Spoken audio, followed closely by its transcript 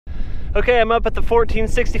Okay, I'm up at the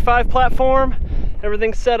 1465 platform.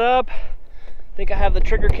 Everything's set up. I think I have the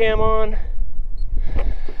trigger cam on.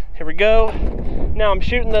 Here we go. Now I'm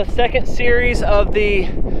shooting the second series of the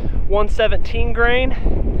 117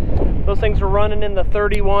 grain. Those things were running in the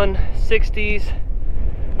 3160s.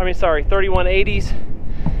 3180s.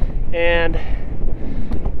 And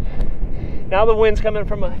now the wind's coming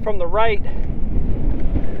from the right.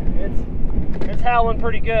 It's howling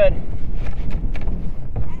pretty good.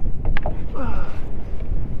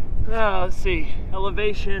 Now let's see,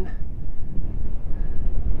 elevation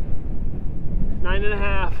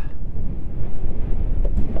 9.5.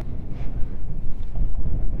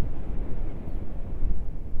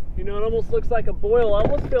 You know, it almost looks like a boil. I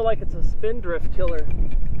almost feel like it's a spindrift killer.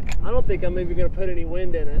 I don't think I'm even gonna put any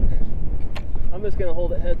wind in it. I'm just gonna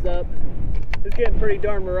hold it heads up. It's getting pretty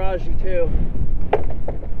darn miragey too.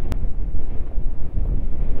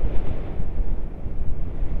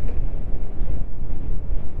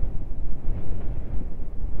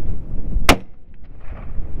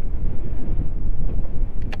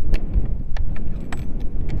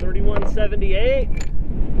 $31.78.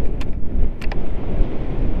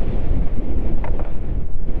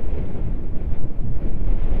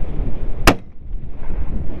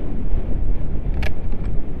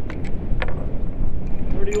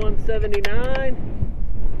 $31.79.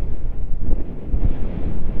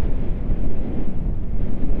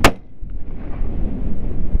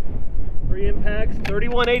 Three impacts,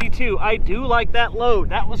 $31.82. I do like that load.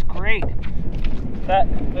 That was great. That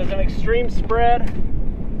was an extreme spread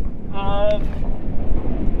of,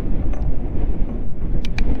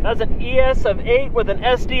 that's an ES of 8 with an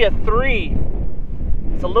SD of 3.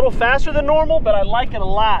 It's a little faster than normal, but I like it a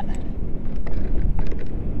lot.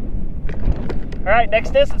 All right,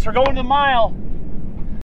 next distance, we're going to the mile.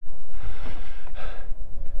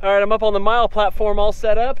 All right, I'm up on the mile platform all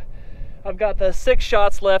set up. I've got the 6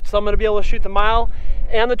 shots left, so I'm gonna be able to shoot the mile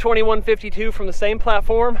and the 2152 from the same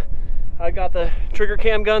platform. I got the trigger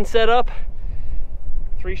cam gun set up,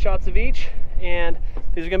 3 shots of each, and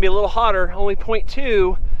these are gonna be a little hotter, only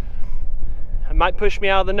 0.2. It might push me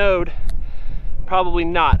out of the node. Probably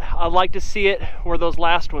not. I'd like to see it where those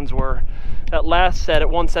last ones were. That last set at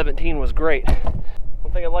 117 was great.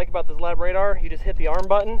 One thing I like about this lab radar, you just hit the arm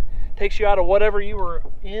button, takes you out of whatever you were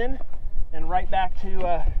in, and right back to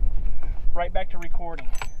recording.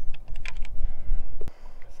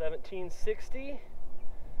 1760.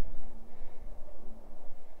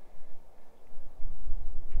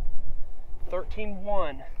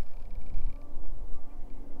 $13.1.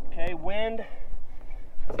 Okay, wind.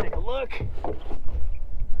 Let's take a look.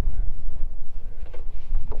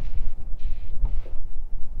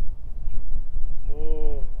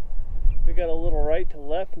 Oh, we got a little right to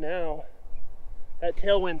left now. That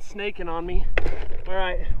tailwind's snaking on me. All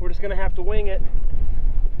right, we're just gonna have to wing it.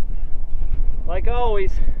 Like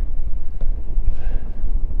always.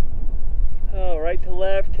 Oh, right to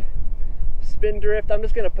left. Spin drift, I'm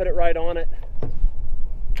just gonna put it right on it.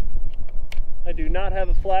 I do not have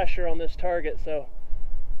a flasher on this target, so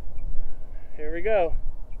here we go.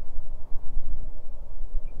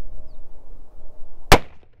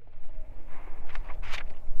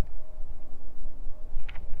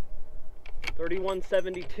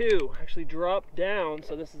 $31.72 actually dropped down,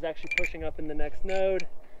 so this is actually pushing up in the next node.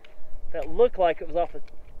 That looked like it was off the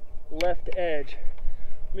left edge.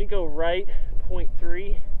 Let me go right,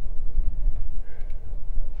 0.3.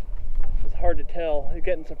 It's hard to tell. You're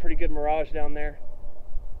getting some pretty good mirage down there.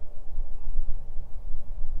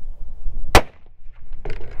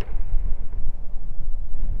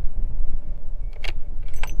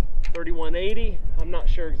 $31.80. I'm not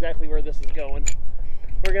sure exactly where this is going.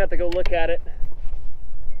 We're gonna have to go look at it.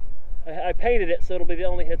 I painted it so it'll be the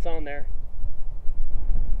only hits on there.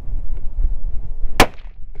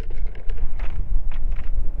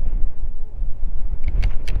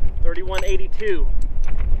 $31.82.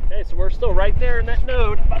 Okay, so we're still right there in that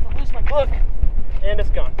node. About to lose my book, and it's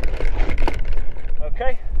gone.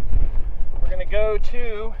 Okay, we're gonna go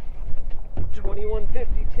to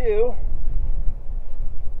 2152,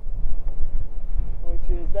 which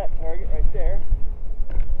is that target right there.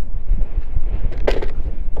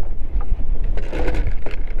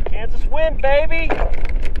 Kansas wind, baby!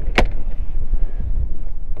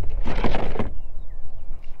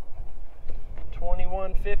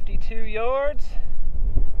 $21.52 yards.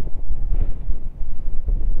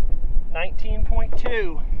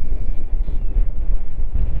 19.2.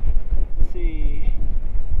 Let's see.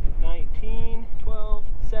 19, 12,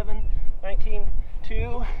 7, 19,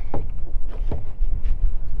 2.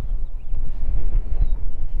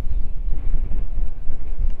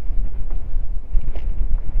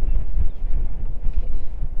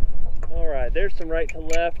 right, there's some right to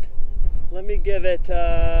left. Let me give it,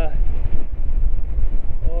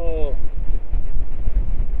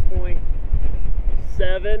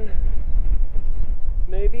 0.7,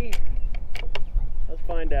 maybe. Let's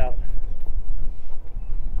find out.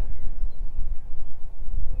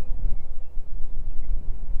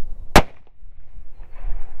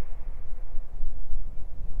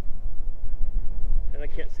 And I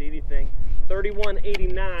can't see anything.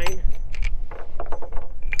 3189.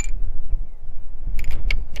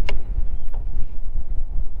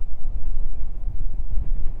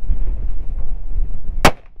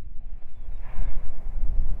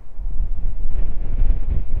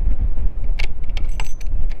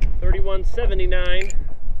 $31.79.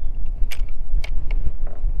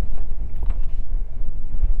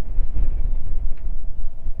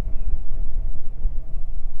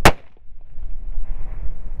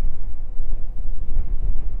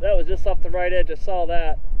 That was just off the right edge, I saw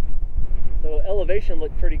that. So elevation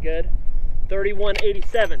looked pretty good.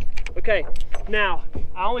 31.87. Okay, now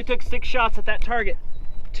I only took 6 shots at that target.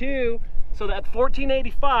 2, so that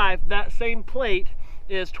 1485, that same plate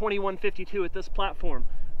is 2152 at this platform.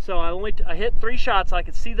 So I hit 3 shots. I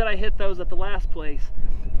could see that I hit those at the last place.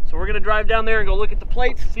 So we're gonna drive down there and go look at the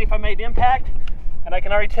plates, see if I made impact. And I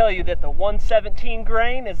can already tell you that the 117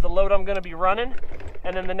 grain is the load I'm gonna be running.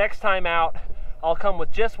 And then the next time out, I'll come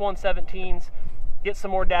with just 117s, get some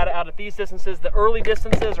more data out at these distances. The early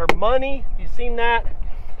distances are money. You've seen that.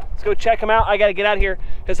 Let's go check them out. I gotta get out of here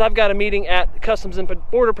because I've got a meeting at Customs and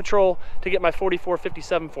Border Patrol to get my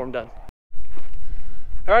 4457 form done.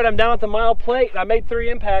 All right, I'm down at the mile plate. I made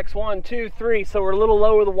 3 impacts, 1, 2, 3. So we're a little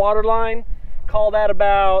lower the water line. Call that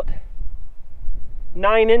about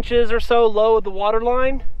 9 inches or so low of the water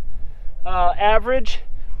line, average.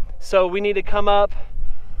 So we need to come up,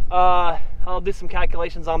 I'll do some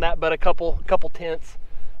calculations on that, but a couple tenths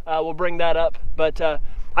will bring that up. But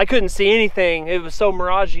I couldn't see anything. It was so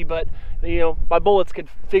miragey, but you know, my bullets could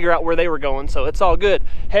figure out where they were going, so it's all good.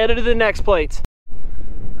 Headed to the next plates.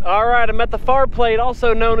 All right, I'm at the far plate,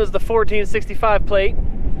 also known as the 1465 plate,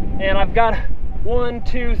 and I've got 1,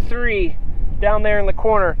 2, 3 down there in the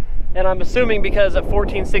corner, and I'm assuming because at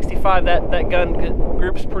 1465 that gun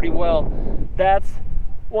groups pretty well. That's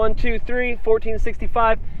 1, 2, 3,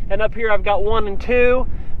 1465, and up here I've got 1 and 2.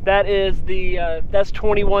 That is the that's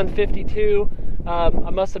 2152. I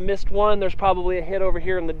must have missed one. There's probably a hit over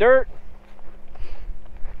here in the dirt.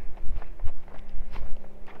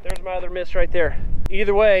 There's my other miss right there.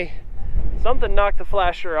 Either way, something knocked the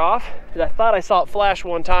flasher off. I thought I saw it flash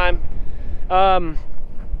one time. I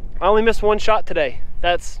only missed 1 shot today.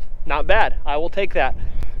 That's not bad. I will take that.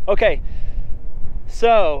 Okay,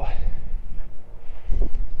 so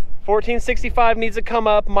 1465 needs to come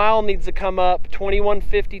up, mile needs to come up,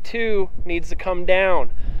 2152 needs to come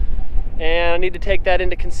down. And I need to take that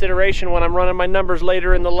into consideration when I'm running my numbers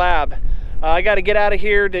later in the lab. I got to get out of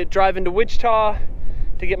here to drive into Wichita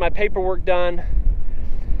to get my paperwork done.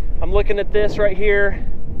 I'm looking at this right here.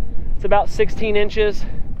 It's about 16 inches.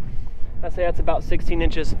 I say that's about 16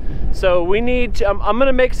 inches. So we need to, I'm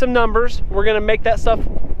gonna make some numbers. We're gonna make that stuff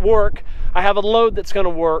work. I have a load that's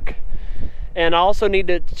gonna work. And I also need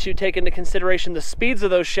to take into consideration the speeds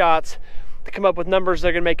of those shots to come up with numbers that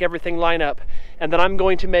are gonna make everything line up. And then I'm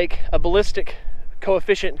going to make a ballistic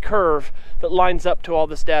coefficient curve that lines up to all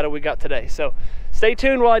this data we got today. So stay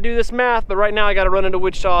tuned while I do this math, but right now I gotta run into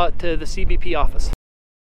Wichita to the CBP office.